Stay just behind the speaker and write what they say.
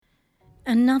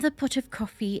Another pot of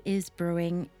coffee is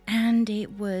brewing, and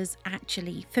it was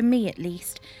actually, for me at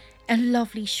least, a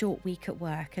lovely short week at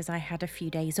work as I had a few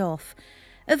days off.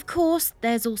 Of course,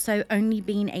 there's also only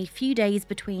been a few days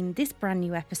between this brand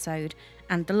new episode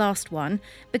and the last one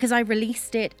because I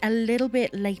released it a little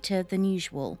bit later than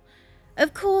usual.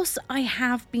 Of course, I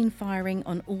have been firing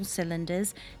on all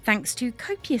cylinders thanks to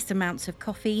copious amounts of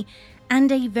coffee and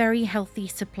a very healthy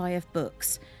supply of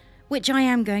books, which I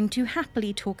am going to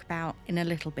happily talk about in a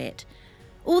little bit.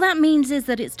 All that means is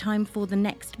that it's time for the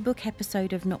next book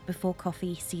episode of Not Before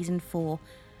Coffee Season 4.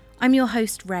 I'm your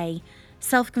host Ray,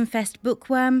 self-confessed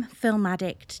bookworm, film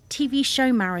addict, TV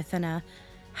show marathoner,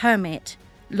 hermit,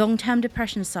 long-term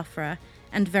depression sufferer,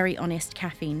 and very honest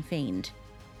caffeine fiend.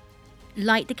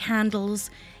 Light the candles,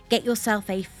 get yourself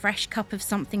a fresh cup of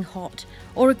something hot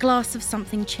or a glass of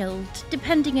something chilled,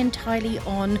 depending entirely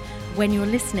on when you're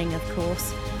listening, of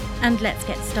course, and let's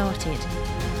get started.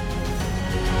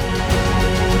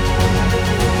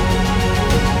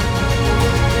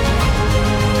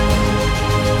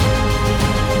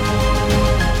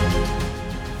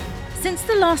 Since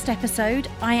the last episode,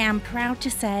 I am proud to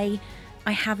say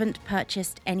I haven't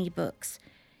purchased any books.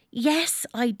 Yes,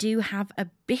 I do have a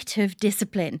bit of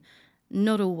discipline.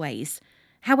 Not always.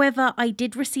 However, I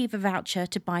did receive a voucher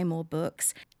to buy more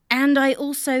books, and I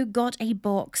also got a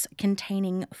box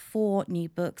containing 4 new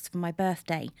books for my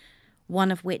birthday,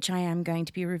 one of which I am going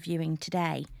to be reviewing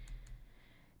today.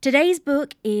 Today's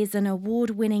book is an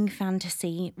award-winning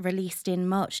fantasy released in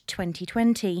March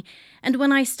 2020, and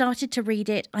when I started to read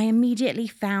it, I immediately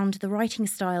found the writing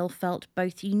style felt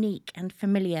both unique and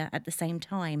familiar at the same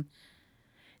time.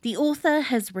 The author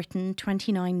has written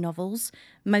 29 novels,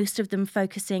 most of them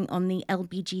focusing on the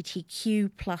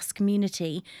LGBTQ+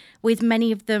 community, with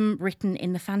many of them written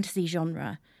in the fantasy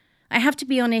genre. I have to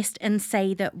be honest and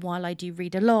say that while I do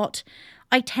read a lot,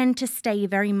 I tend to stay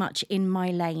very much in my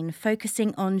lane,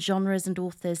 focusing on genres and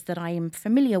authors that I am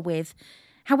familiar with.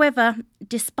 However,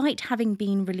 despite having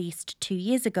been released 2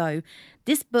 years ago,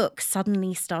 this book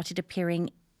suddenly started appearing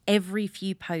every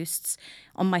few posts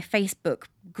on my Facebook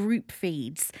group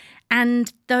feeds,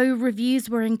 and though reviews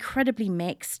were incredibly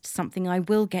mixed, something I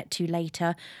will get to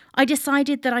later, I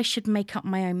decided that I should make up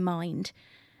my own mind,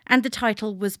 and the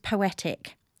title was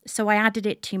poetic, so I added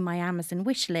it to my Amazon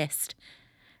wish list.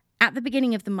 At the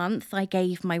beginning of the month, I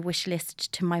gave my wish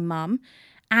list to my mum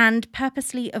and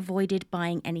purposely avoided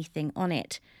buying anything on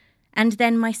it. And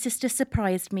then my sister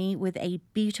surprised me with a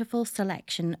beautiful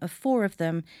selection of 4 of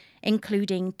them,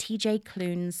 including T.J.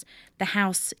 Klune's The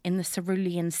House in the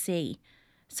Cerulean Sea.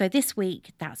 So this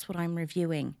week, that's what I'm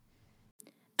reviewing.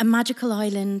 A magical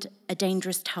island, a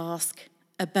dangerous task,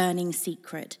 a burning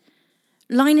secret.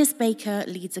 Linus Baker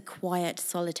leads a quiet,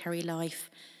 solitary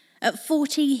life. At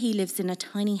 40, he lives in a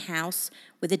tiny house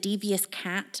with a devious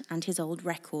cat and his old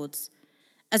records.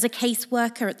 As a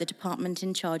caseworker at the department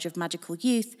in charge of magical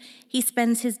youth, he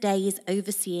spends his days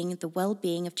overseeing the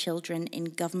well-being of children in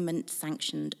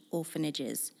government-sanctioned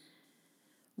orphanages.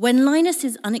 When Linus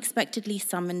is unexpectedly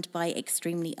summoned by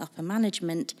extremely upper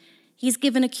management, he's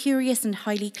given a curious and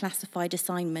highly classified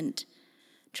assignment: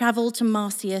 travel to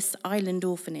Marsyas Island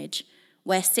Orphanage,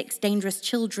 where 6 dangerous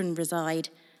children reside: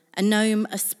 a gnome,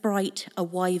 a sprite, a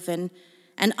wyvern,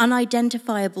 an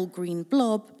unidentifiable green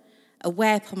blob, a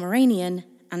were-Pomeranian,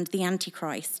 and the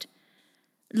Antichrist.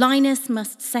 Linus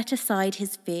must set aside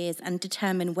his fears and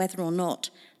determine whether or not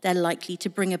they're likely to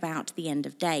bring about the end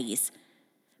of days.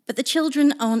 But the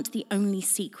children aren't the only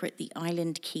secret the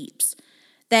island keeps.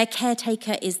 Their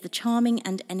caretaker is the charming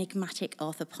and enigmatic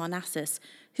Arthur Parnassus,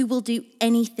 who will do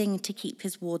anything to keep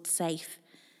his ward safe.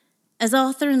 As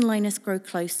Arthur and Linus grow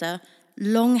closer,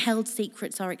 long-held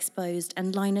secrets are exposed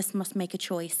and Linus must make a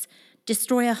choice: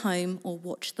 destroy a home or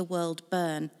watch the world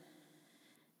burn.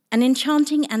 An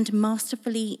enchanting and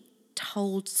masterfully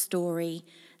told story,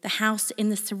 The House in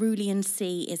the Cerulean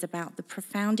Sea is about the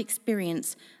profound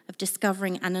experience of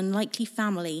discovering an unlikely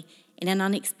family in an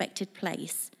unexpected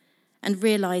place and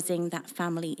realizing that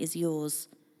family is yours.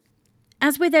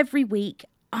 As with every week,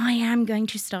 I am going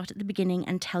to start at the beginning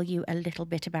and tell you a little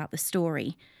bit about the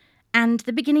story. And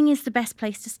the beginning is the best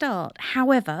place to start.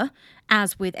 However,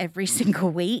 as with every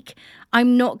single week,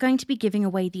 I'm not going to be giving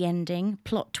away the ending,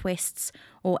 plot twists,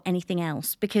 or anything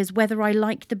else, because whether I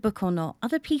like the book or not,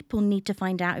 other people need to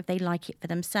find out if they like it for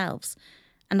themselves.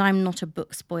 And I'm not a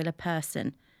book spoiler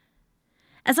person.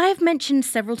 As I have mentioned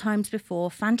several times before,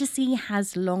 fantasy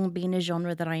has long been a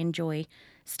genre that I enjoy,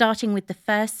 starting with the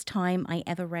first time I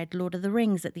ever read Lord of the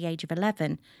Rings at the age of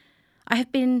 11. I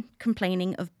have been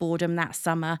complaining of boredom that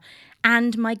summer,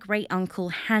 and my great-uncle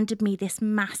handed me this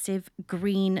massive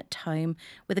green tome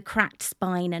with a cracked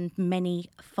spine and many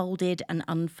folded and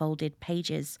unfolded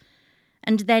pages.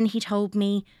 And then he told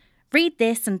me, "Read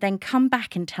this and then come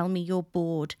back and tell me you're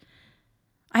bored."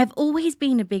 I have always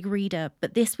been a big reader,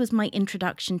 but this was my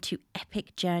introduction to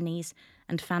epic journeys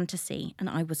and fantasy, and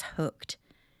I was hooked.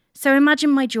 So imagine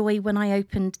my joy when I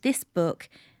opened this book,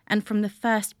 and from the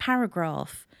first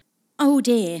paragraph, "Oh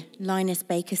dear," Linus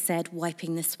Baker said,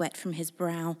 wiping the sweat from his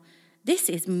brow, "this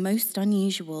is most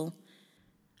unusual."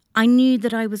 I knew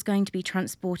that I was going to be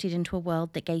transported into a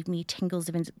world that gave me tingles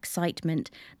of excitement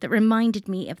that reminded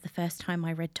me of the first time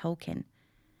I read Tolkien.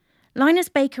 Linus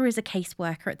Baker is a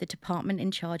caseworker at the department in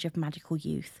charge of magical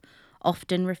youth,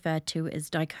 often referred to as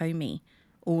Dichomi,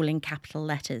 all in capital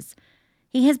letters.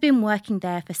 He has been working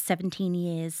there for 17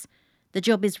 years. The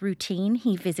job is routine.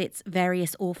 He visits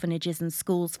various orphanages and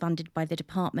schools funded by the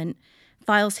department,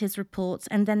 files his reports,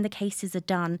 and then the cases are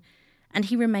done, and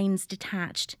he remains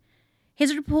detached.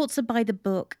 His reports are by the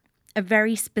book, a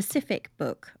very specific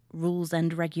book, Rules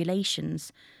and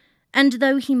Regulations. And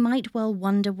though he might well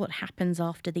wonder what happens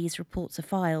after these reports are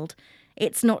filed,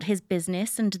 it's not his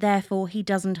business, and therefore he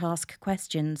doesn't ask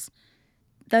questions.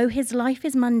 Though his life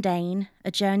is mundane,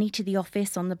 a journey to the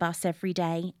office on the bus every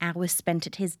day, hours spent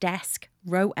at his desk,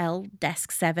 row L,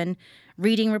 desk 7,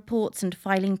 reading reports and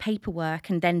filing paperwork,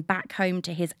 and then back home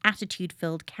to his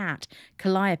attitude-filled cat,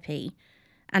 Calliope,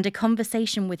 and a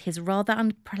conversation with his rather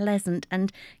unpleasant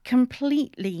and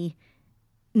completely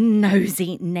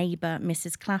nosy neighbour,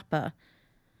 Mrs. Clapper.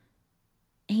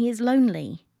 He is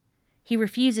lonely. He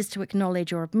refuses to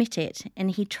acknowledge or admit it,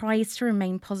 and he tries to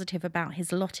remain positive about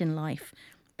his lot in life.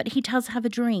 But he does have a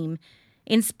dream,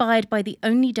 inspired by the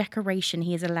only decoration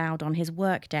he is allowed on his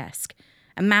work desk,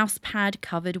 a mouse pad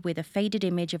covered with a faded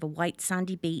image of a white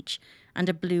sandy beach and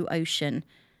a blue ocean,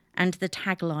 and the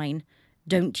tagline,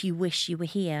 "Don't you wish you were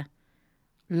here?"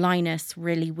 Linus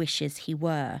really wishes he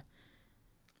were.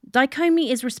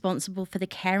 Dichomi is responsible for the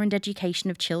care and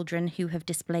education of children who have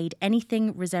displayed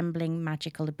anything resembling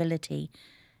magical ability.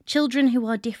 Children who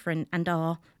are different and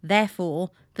are, therefore,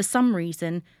 for some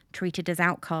reason, treated as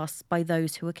outcasts by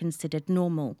those who are considered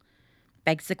normal.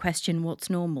 Begs the question, what's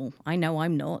normal? I know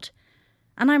I'm not.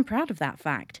 And I'm proud of that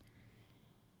fact.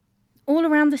 All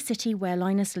around the city where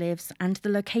Linus lives and the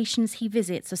locations he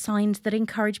visits are signs that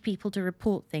encourage people to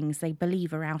report things they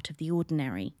believe are out of the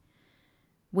ordinary.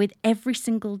 With every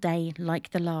single day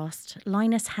like the last,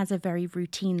 Linus has a very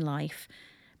routine life,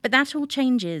 but that all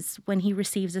changes when he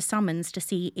receives a summons to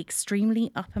see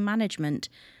extremely upper management,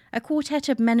 a quartet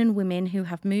of men and women who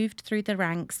have moved through the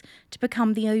ranks to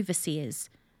become the overseers,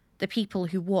 the people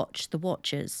who watch the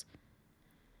watchers.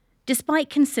 Despite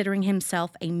considering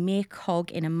himself a mere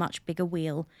cog in a much bigger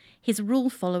wheel, his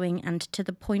rule-following and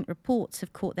to-the-point reports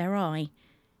have caught their eye.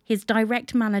 His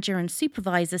direct manager and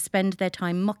supervisor spend their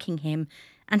time mocking him,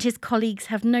 and his colleagues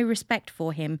have no respect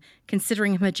for him,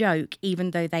 considering him a joke,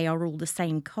 even though they are all the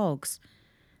same cogs.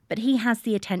 But he has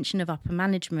the attention of upper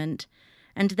management,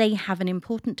 and they have an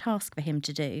important task for him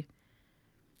to do.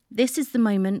 This is the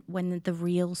moment when the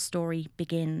real story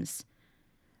begins.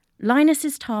 Linus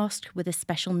is tasked with a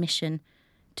special mission,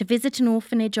 to visit an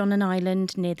orphanage on an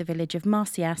island near the village of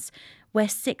Marsyas, where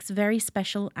 6 very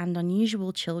special and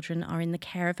unusual children are in the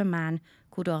care of a man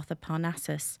called Arthur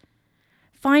Parnassus.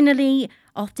 Finally,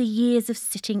 after years of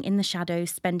sitting in the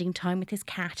shadows, spending time with his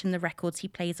cat and the records he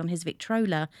plays on his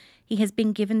Victrola, he has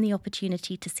been given the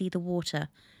opportunity to see the water,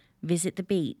 visit the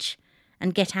beach,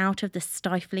 and get out of the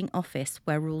stifling office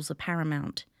where rules are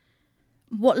paramount.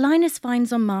 What Linus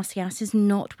finds on Marsyas is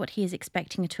not what he is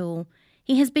expecting at all.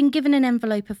 He has been given an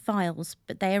envelope of files,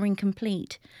 but they are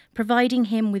incomplete, providing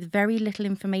him with very little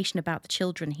information about the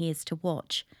children he is to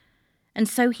watch. And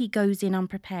so he goes in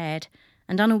unprepared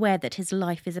and unaware that his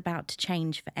life is about to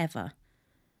change forever.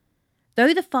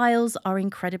 Though the files are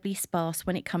incredibly sparse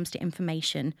when it comes to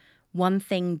information, one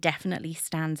thing definitely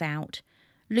stands out.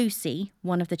 Lucy,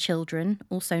 one of the children,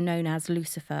 also known as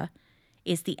Lucifer,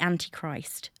 is the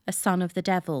Antichrist, a son of the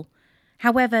devil.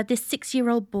 However, this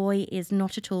 6-year-old boy is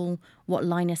not at all what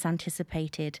Linus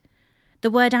anticipated. The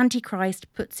word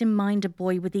Antichrist puts in mind a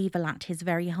boy with evil at his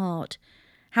very heart.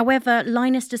 However,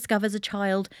 Linus discovers a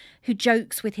child who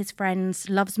jokes with his friends,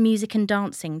 loves music and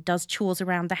dancing, does chores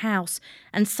around the house,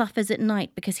 and suffers at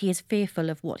night because he is fearful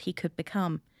of what he could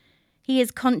become. He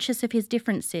is conscious of his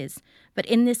differences, but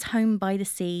in this home by the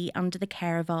sea, under the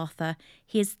care of Arthur,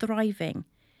 he is thriving.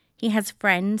 He has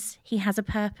friends, he has a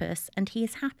purpose, and he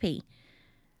is happy.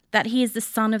 That he is the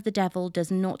son of the devil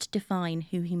does not define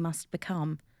who he must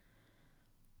become.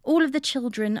 All of the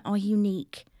children are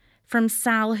unique. From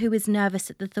Sal, who is nervous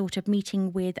at the thought of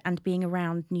meeting with and being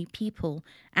around new people,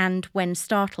 and when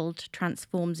startled,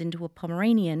 transforms into a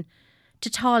Pomeranian, to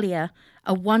Talia,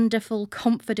 a wonderful,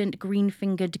 confident,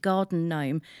 green-fingered garden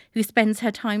gnome who spends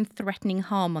her time threatening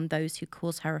harm on those who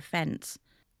cause her offence.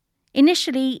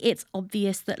 Initially, it's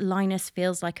obvious that Linus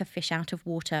feels like a fish out of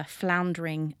water,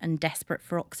 floundering and desperate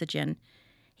for oxygen.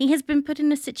 He has been put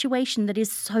in a situation that is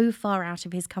so far out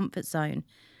of his comfort zone.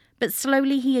 But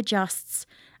slowly he adjusts,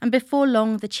 and before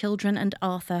long the children and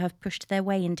Arthur have pushed their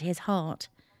way into his heart.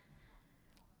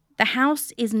 The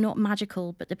house is not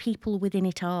magical, but the people within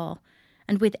it are.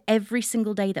 And with every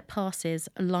single day that passes,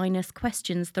 Linus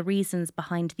questions the reasons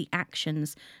behind the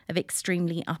actions of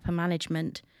extremely upper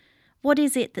management. What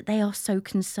is it that they are so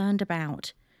concerned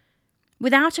about?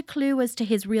 Without a clue as to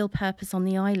his real purpose on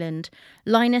the island,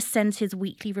 Linus sends his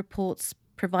weekly reports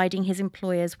providing his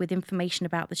employers with information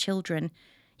about the children.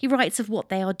 He writes of what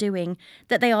they are doing,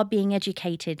 that they are being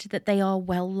educated, that they are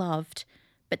well loved.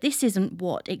 But this isn't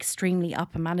what extremely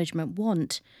upper management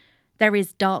want. There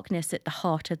is darkness at the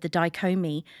heart of the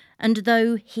Daikomi, and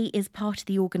though he is part of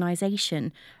the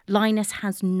organisation, Linus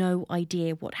has no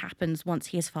idea what happens once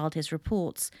he has filed his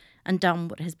reports and done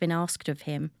what has been asked of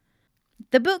him.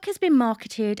 The book has been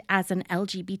marketed as an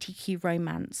LGBTQ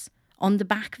romance. On the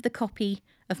back of the copy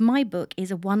of my book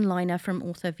is a one-liner from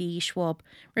author V. Schwab,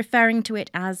 referring to it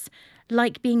as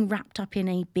like being wrapped up in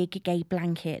a big gay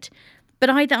blanket. But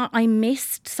either I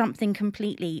missed something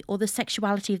completely, or the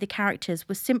sexuality of the characters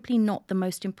was simply not the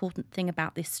most important thing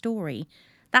about this story.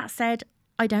 That said,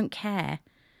 I don't care.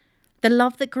 The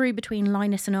love that grew between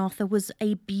Linus and Arthur was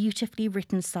a beautifully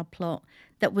written subplot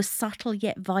that was subtle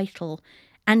yet vital,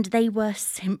 and they were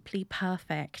simply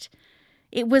perfect.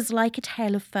 It was like a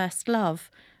tale of first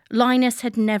love. Linus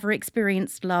had never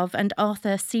experienced love, and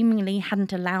Arthur seemingly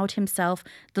hadn't allowed himself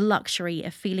the luxury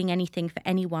of feeling anything for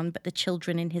anyone but the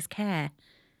children in his care.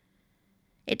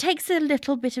 It takes a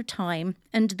little bit of time,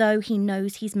 and though he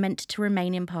knows he's meant to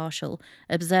remain impartial,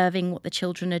 observing what the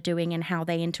children are doing and how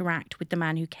they interact with the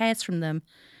man who cares for them,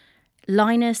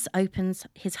 Linus opens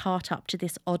his heart up to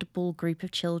this oddball group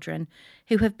of children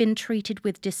who have been treated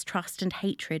with distrust and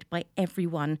hatred by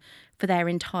everyone for their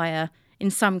entire, in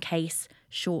some case,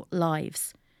 short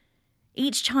lives.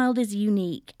 Each child is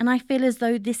unique, and I feel as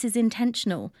though this is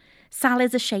intentional. Sal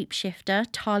is a shapeshifter,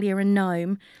 Talia a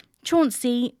gnome.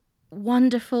 Chauncey,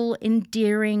 wonderful,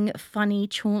 endearing, funny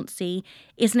Chauncey,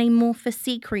 is an amorphous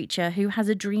sea creature who has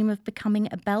a dream of becoming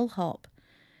a bellhop.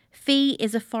 Fee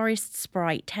is a forest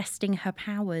sprite testing her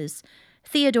powers.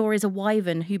 Theodore is a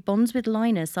wyvern who bonds with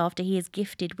Linus after he is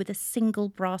gifted with a single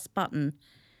brass button.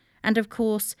 And of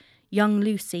course, young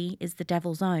Lucy is the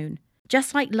devil's own.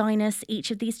 Just like Linus,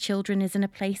 each of these children is in a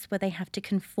place where they have to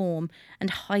conform and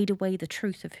hide away the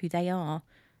truth of who they are.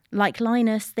 Like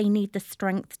Linus, they need the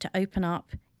strength to open up,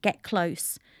 get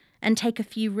close, and take a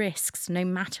few risks no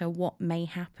matter what may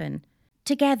happen.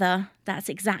 Together, that's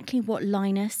exactly what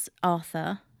Linus,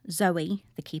 Arthur, Zoe,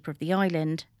 the keeper of the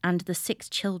island, and the 6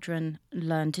 children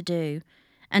learn to do,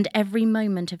 and every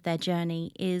moment of their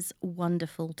journey is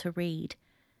wonderful to read.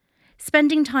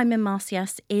 Spending time in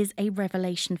Marsyas is a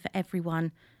revelation for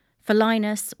everyone. For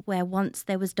Linus, where once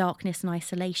there was darkness and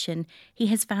isolation, he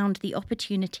has found the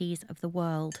opportunities of the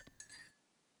world.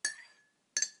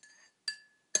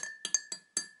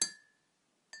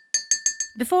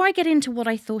 Before I get into what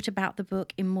I thought about the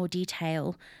book in more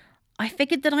detail, I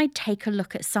figured that I'd take a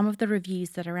look at some of the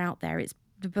reviews that are out there.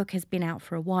 The book has been out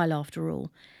for a while after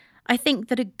all. I think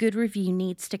that a good review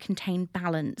needs to contain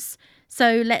balance.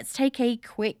 So let's take a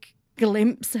quick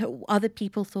glimpse at what other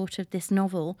people thought of this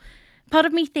novel. Part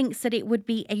of me thinks that it would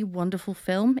be a wonderful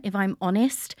film, if I'm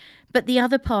honest, but the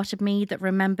other part of me that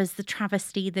remembers the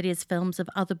travesty that is films of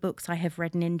other books I have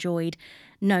read and enjoyed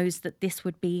knows that this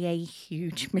would be a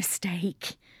huge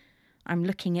mistake. I'm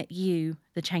looking at you,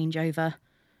 The Changeover.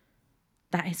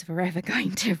 That is forever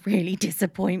going to really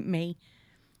disappoint me.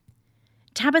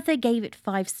 Tabitha gave it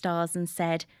 5 stars and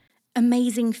said,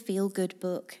 "Amazing feel-good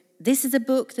book. This is a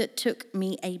book that took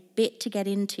me a bit to get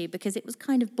into because it was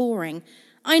kind of boring.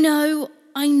 I know,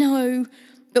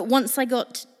 but once I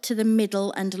got to the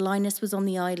middle and Linus was on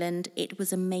the island, it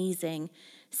was amazing.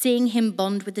 Seeing him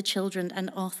bond with the children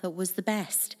and Arthur was the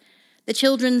best. The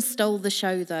children stole the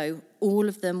show, though. All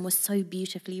of them were so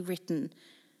beautifully written.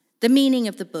 The meaning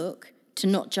of the book, to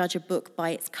not judge a book by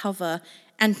its cover,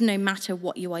 and no matter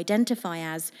what you identify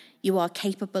as, you are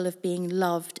capable of being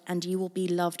loved and you will be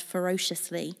loved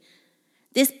ferociously.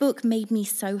 This book made me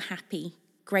so happy.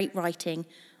 Great writing.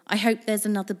 I hope there's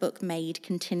another book made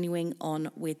continuing on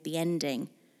with the ending."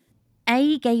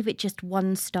 A gave it just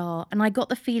 1 star, and I got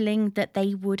the feeling that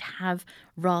they would have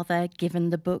rather given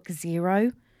the book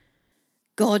 0.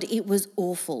 God, it was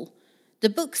awful. The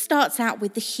book starts out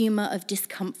with the humour of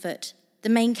discomfort. The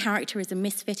main character is a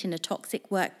misfit in a toxic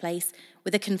workplace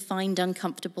with a confined,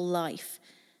 uncomfortable life.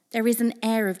 There is an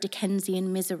air of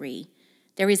Dickensian misery.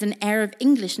 There is an air of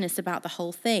Englishness about the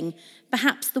whole thing,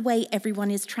 perhaps the way everyone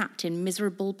is trapped in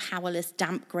miserable, powerless,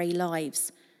 damp grey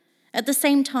lives. At the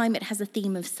same time, it has a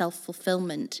theme of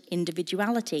self-fulfillment,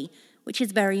 individuality, which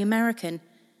is very American.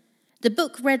 The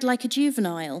book read like a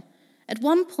juvenile. At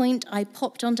one point, I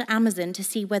popped onto Amazon to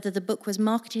see whether the book was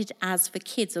marketed as for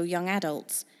kids or young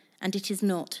adults, and it is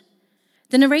not.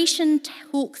 The narration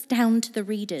talks down to the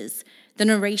readers. The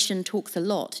narration talks a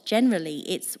lot. Generally,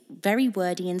 it's very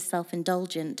wordy and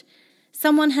self-indulgent.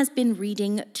 Someone has been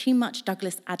reading too much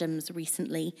Douglas Adams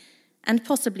recently, and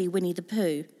possibly Winnie the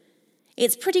Pooh.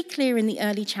 It's pretty clear in the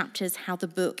early chapters how the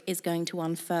book is going to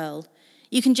unfurl.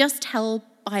 You can just tell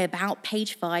by about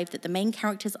page 5 that the main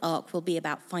character's arc will be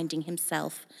about finding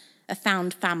himself, a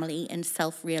found family, and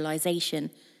self-realization.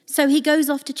 So he goes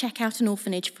off to check out an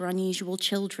orphanage for unusual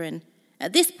children.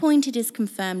 At this point, it is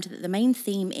confirmed that the main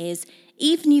theme is,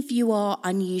 even if you are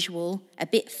unusual, a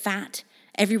bit fat,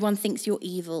 everyone thinks you're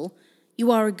evil, you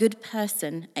are a good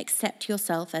person, accept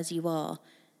yourself as you are.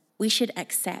 We should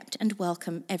accept and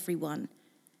welcome everyone.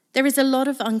 There is a lot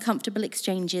of uncomfortable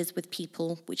exchanges with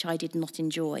people which I did not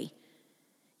enjoy.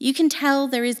 You can tell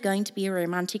there is going to be a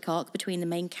romantic arc between the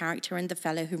main character and the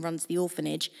fellow who runs the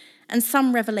orphanage, and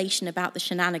some revelation about the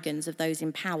shenanigans of those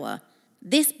in power.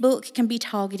 This book can be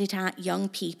targeted at young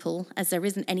people, as there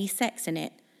isn't any sex in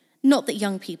it. Not that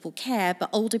young people care, but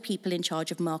older people in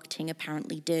charge of marketing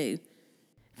apparently do.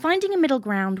 Finding a middle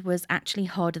ground was actually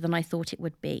harder than I thought it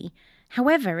would be.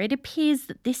 However, it appears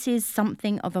that this is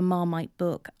something of a Marmite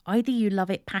book. Either you love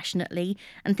it passionately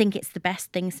and think it's the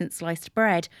best thing since sliced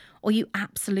bread, or you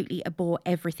absolutely abhor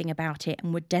everything about it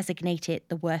and would designate it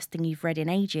the worst thing you've read in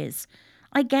ages.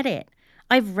 I get it.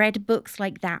 I've read books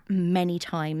like that many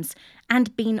times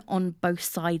and been on both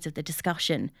sides of the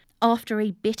discussion. After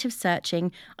a bit of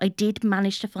searching, I did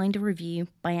manage to find a review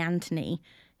by Anthony,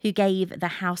 who gave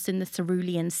The House in the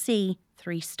Cerulean Sea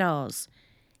 3 stars.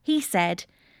 He said,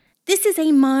 "This is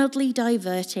a mildly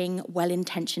diverting,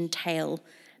 well-intentioned tale,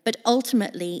 but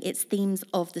ultimately its themes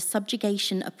of the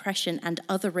subjugation, oppression and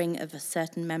othering of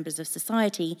certain members of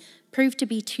society prove to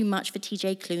be too much for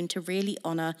TJ Klune to really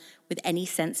honour with any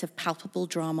sense of palpable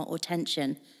drama or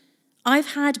tension.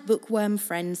 I've had bookworm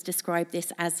friends describe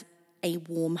this as a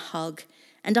warm hug,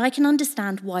 and I can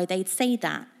understand why they'd say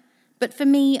that. But for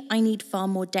me, I need far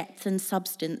more depth and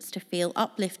substance to feel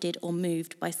uplifted or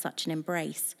moved by such an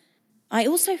embrace. I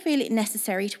also feel it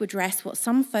necessary to address what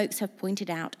some folks have pointed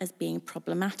out as being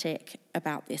problematic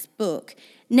about this book,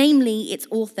 namely its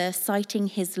author citing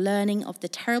his learning of the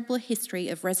terrible history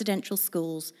of residential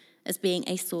schools as being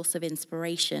a source of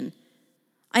inspiration.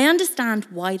 I understand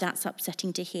why that's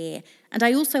upsetting to hear, and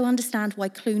I also understand why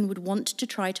Klune would want to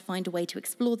try to find a way to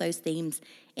explore those themes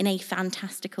in a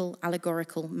fantastical,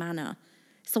 allegorical manner.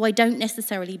 So I don't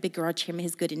necessarily begrudge him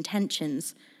his good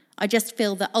intentions. I just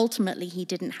feel that ultimately he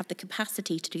didn't have the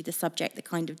capacity to do the subject the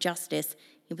kind of justice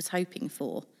he was hoping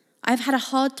for. I've had a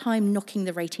hard time knocking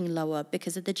the rating lower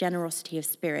because of the generosity of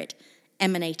spirit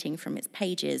emanating from its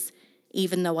pages,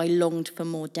 even though I longed for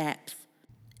more depth.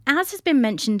 As has been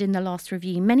mentioned in the last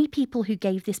review, many people who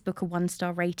gave this book a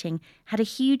 1-star rating had a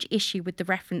huge issue with the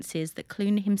references that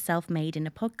Klune himself made in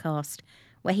a podcast,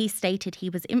 where he stated he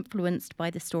was influenced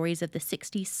by the stories of the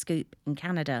 60s scoop in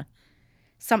Canada.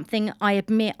 Something I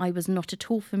admit I was not at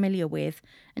all familiar with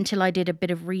until I did a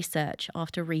bit of research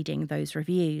after reading those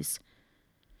reviews.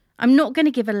 I'm not going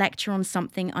to give a lecture on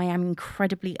something I am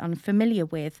incredibly unfamiliar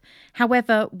with.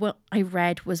 However, what I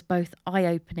read was both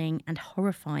eye-opening and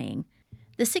horrifying.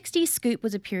 The 60s scoop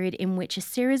was a period in which a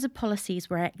series of policies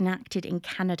were enacted in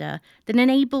Canada that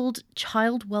enabled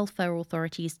child welfare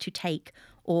authorities to take,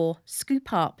 or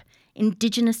scoop up,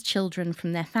 Indigenous children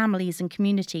from their families and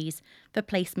communities for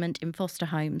placement in foster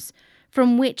homes,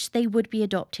 from which they would be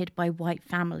adopted by white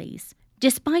families.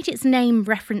 Despite its name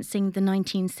referencing the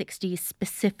 1960s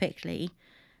specifically,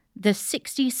 the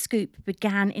 60s scoop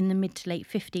began in the mid to late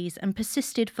 50s and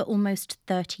persisted for almost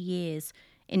 30 years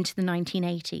into the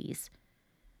 1980s.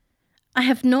 I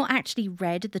have not actually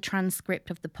read the transcript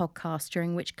of the podcast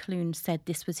during which Klune said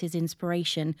this was his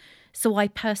inspiration, so I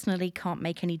personally can't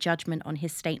make any judgment on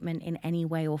his statement in any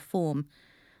way or form.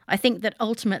 I think that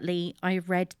ultimately I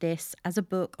read this as a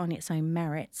book on its own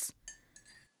merits.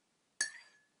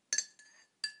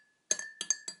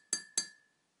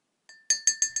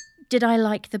 Did I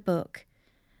like the book?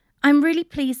 I'm really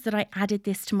pleased that I added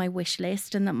this to my wish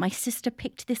list and that my sister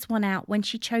picked this one out when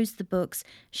she chose the books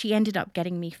she ended up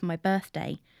getting me for my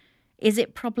birthday. Is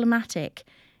it problematic?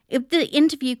 If the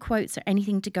interview quotes are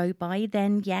anything to go by,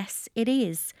 then yes, it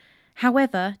is.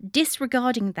 However,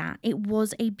 disregarding that, it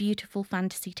was a beautiful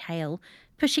fantasy tale,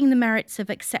 pushing the merits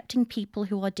of accepting people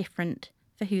who are different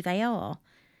for who they are.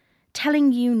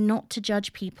 Telling you not to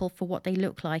judge people for what they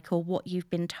look like or what you've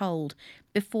been told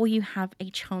before you have a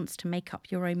chance to make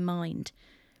up your own mind.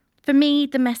 For me,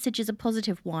 the message is a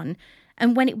positive one,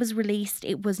 and when it was released,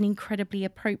 it was an incredibly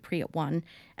appropriate one,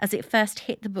 as it first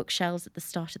hit the bookshelves at the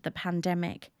start of the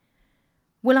pandemic.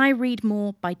 Will I read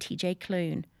more by TJ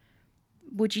Klune?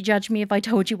 Would you judge me if I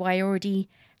told you I already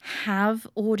have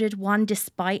ordered one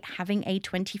despite having a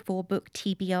 24-book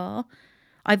TBR?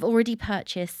 I've already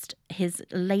purchased his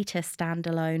latest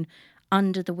standalone,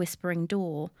 Under the Whispering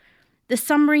Door. The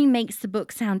summary makes the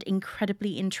book sound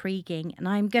incredibly intriguing, and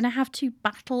I'm going to have to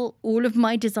battle all of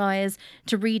my desires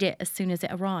to read it as soon as it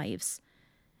arrives.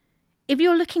 If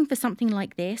you're looking for something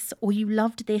like this, or you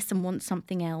loved this and want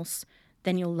something else,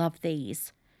 then you'll love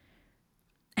these.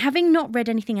 Having not read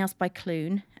anything else by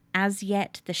Klune, as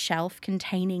yet the shelf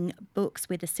containing books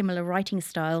with a similar writing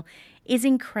style is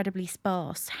incredibly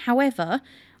sparse. However,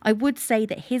 I would say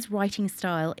that his writing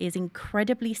style is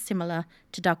incredibly similar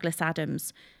to Douglas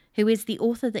Adams, who is the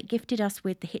author that gifted us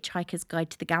with the Hitchhiker's Guide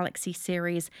to the Galaxy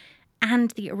series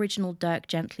and the original Dirk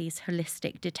Gently's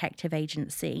Holistic Detective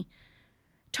Agency.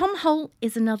 Tom Holt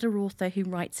is another author who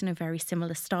writes in a very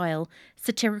similar style,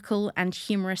 satirical and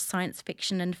humorous science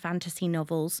fiction and fantasy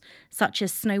novels, such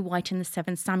as Snow White and the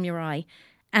Seven Samurai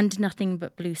and Nothing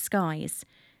But Blue Skies.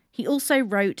 He also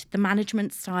wrote The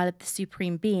Management Style of the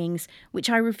Supreme Beings, which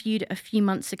I reviewed a few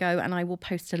months ago, and I will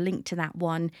post a link to that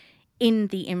one in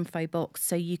the info box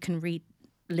so you can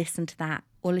listen to that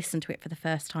or listen to it for the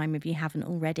first time if you haven't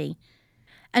already.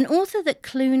 An author that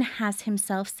Klune has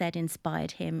himself said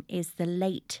inspired him is the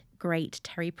late, great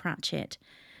Terry Pratchett.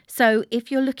 So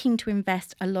if you're looking to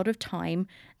invest a lot of time,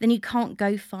 then you can't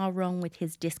go far wrong with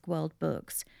his Discworld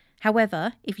books.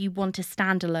 However, if you want a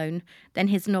standalone, then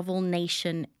his novel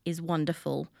Nation is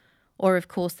wonderful. Or of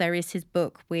course there is his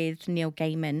book with Neil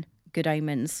Gaiman, Good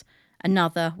Omens,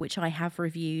 another which I have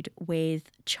reviewed with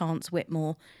Chance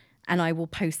Whitmore, and I will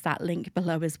post that link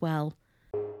below as well.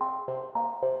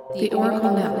 The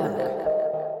Oracle Network.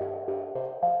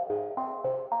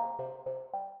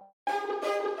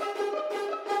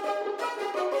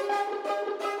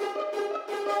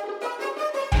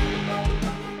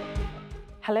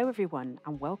 Hello everyone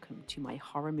and welcome to my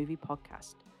horror movie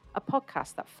podcast, a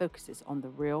podcast that focuses on the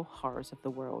real horrors of the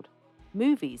world.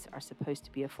 Movies are supposed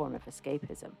to be a form of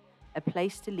escapism, a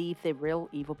place to leave the real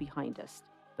evil behind us,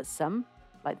 but some,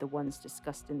 like the ones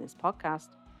discussed in this podcast,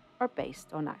 are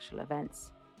based on actual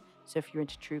events. So if you're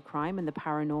into true crime and the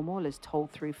paranormal as told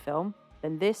through film,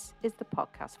 then this is the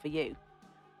podcast for you.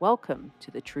 Welcome to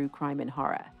the True Crime in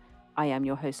Horror. I am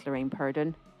your host Lorraine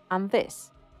Purdon, and this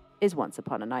is Once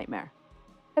Upon a Nightmare,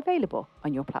 available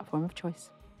on your platform of choice.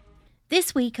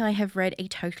 This week I have read a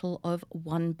total of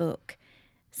 1 book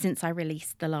since I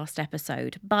released the last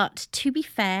episode, but to be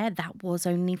fair, that was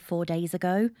only 4 days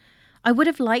ago. I would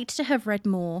have liked to have read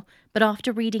more, but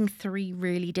after reading 3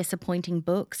 really disappointing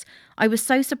books, I was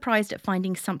so surprised at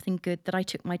finding something good that I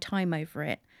took my time over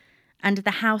it. And The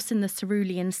House in the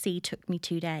Cerulean Sea took me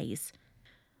 2 days.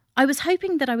 I was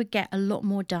hoping that I would get a lot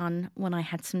more done when I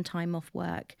had some time off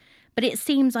work, but it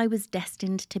seems I was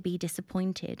destined to be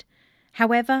disappointed.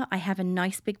 However, I have a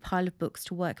nice big pile of books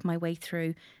to work my way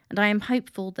through, and I am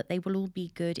hopeful that they will all be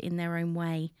good in their own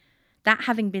way. That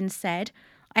having been said,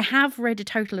 I have read a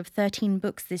total of 13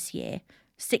 books this year,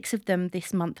 6 of them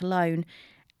this month alone,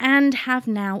 and have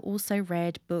now also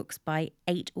read books by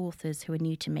 8 authors who are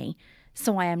new to me,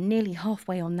 so I am nearly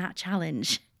halfway on that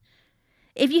challenge.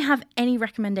 If you have any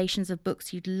recommendations of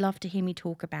books you'd love to hear me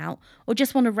talk about, or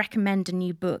just want to recommend a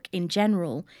new book in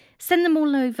general, send them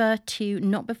all over to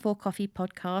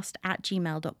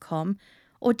notbeforecoffeepodcast@gmail.com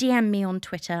or DM me on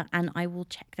Twitter and I will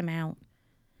check them out.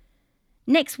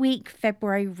 Next week,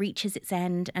 February reaches its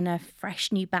end and a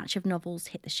fresh new batch of novels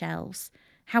hit the shelves.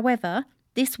 However,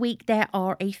 this week there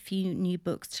are a few new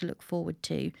books to look forward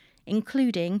to,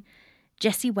 including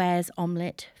Jessie Ware's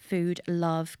Omelette, Food,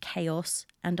 Love, Chaos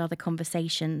and Other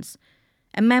Conversations,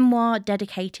 a memoir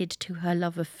dedicated to her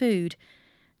love of food.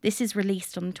 This is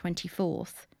released on the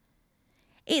 24th.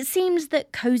 It seems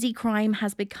that cozy crime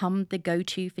has become the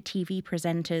go-to for TV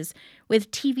presenters, with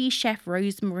TV chef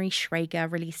Rosemary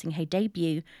Schrager releasing her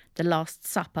debut, The Last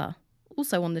Supper,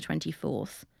 also on the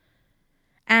 24th.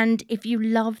 And if you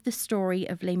love the story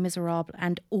of Les Miserables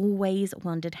and always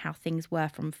wondered how things were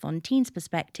from Fantine's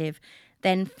perspective,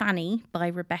 then Fanny by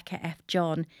Rebecca F.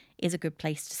 John is a good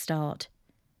place to start.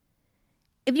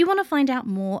 If you want to find out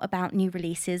more about new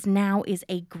releases, now is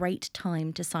a great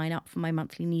time to sign up for my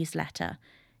monthly newsletter.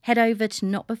 Head over to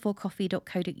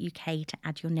notbeforecoffee.co.uk to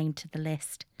add your name to the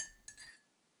list.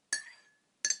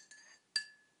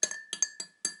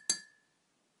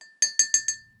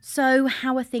 So,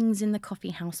 how are things in the coffee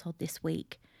household this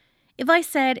week? If I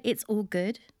said it's all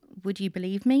good, would you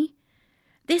believe me?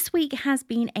 This week has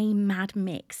been a mad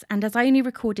mix, and as I only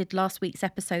recorded last week's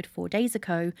episode 4 days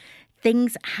ago,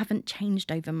 things haven't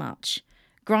changed over much.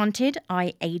 Granted,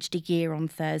 I aged a year on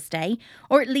Thursday,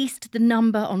 or at least the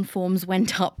number on forms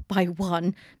went up by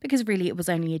 1, because really it was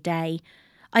only a day.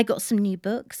 I got some new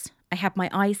books. I had my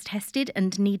eyes tested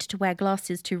and need to wear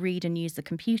glasses to read and use the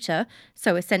computer,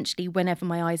 so essentially whenever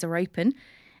my eyes are open.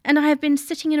 And I have been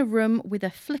sitting in a room with a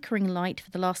flickering light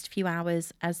for the last few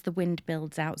hours as the wind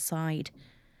builds outside.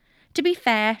 To be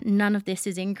fair, none of this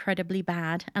is incredibly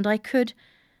bad, and I could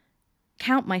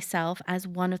count myself as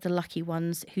one of the lucky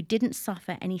ones who didn't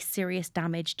suffer any serious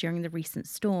damage during the recent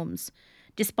storms,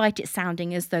 despite it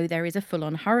sounding as though there is a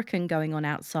full-on hurricane going on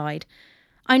outside.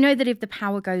 I know that if the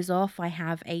power goes off, I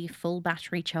have a full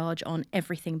battery charge on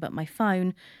everything but my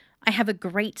phone. I have a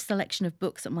great selection of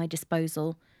books at my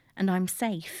disposal, and I'm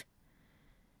safe.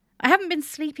 I haven't been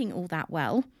sleeping all that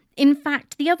well. In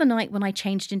fact, the other night when I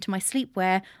changed into my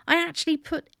sleepwear, I actually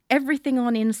put everything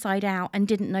on inside out and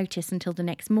didn't notice until the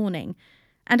next morning.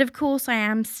 And of course, I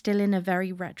am still in a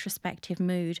very retrospective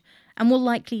mood and will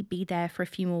likely be there for a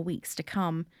few more weeks to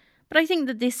come. But I think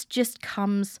that this just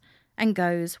comes and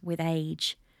goes with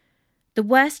age. The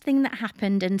worst thing that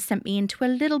happened and sent me into a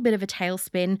little bit of a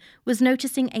tailspin was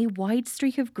noticing a wide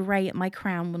streak of grey at my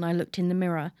crown when I looked in the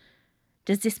mirror.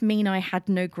 Does this mean I had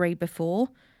no grey before?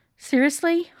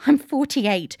 Seriously? I'm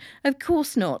 48. Of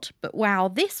course not. But wow,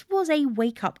 this was a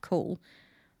wake-up call,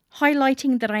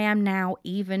 highlighting that I am now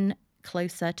even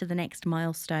closer to the next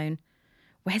milestone.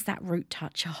 Where's that root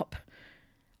touch-up?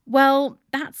 Well,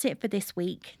 that's it for this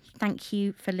week. Thank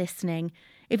you for listening.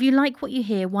 If you like what you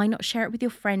hear, why not share it with your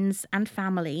friends and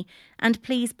family? And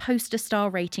please post a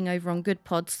star rating over on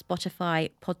Goodpods,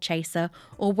 Spotify, Podchaser,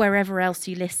 or wherever else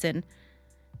you listen.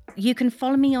 You can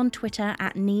follow me on Twitter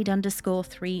at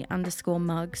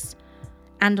need_3_mugs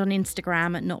and on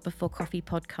Instagram at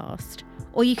notbeforecoffeepodcast.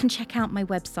 Or you can check out my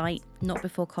website,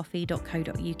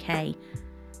 notbeforecoffee.co.uk.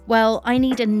 Well, I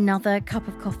need another cup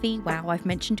of coffee. Wow, I've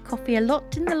mentioned coffee a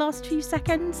lot in the last few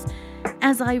seconds,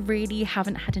 as I really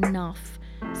haven't had enough.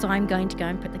 So I'm going to go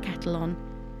and put the kettle on.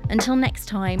 Until next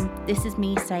time, this is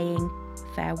me saying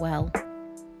farewell.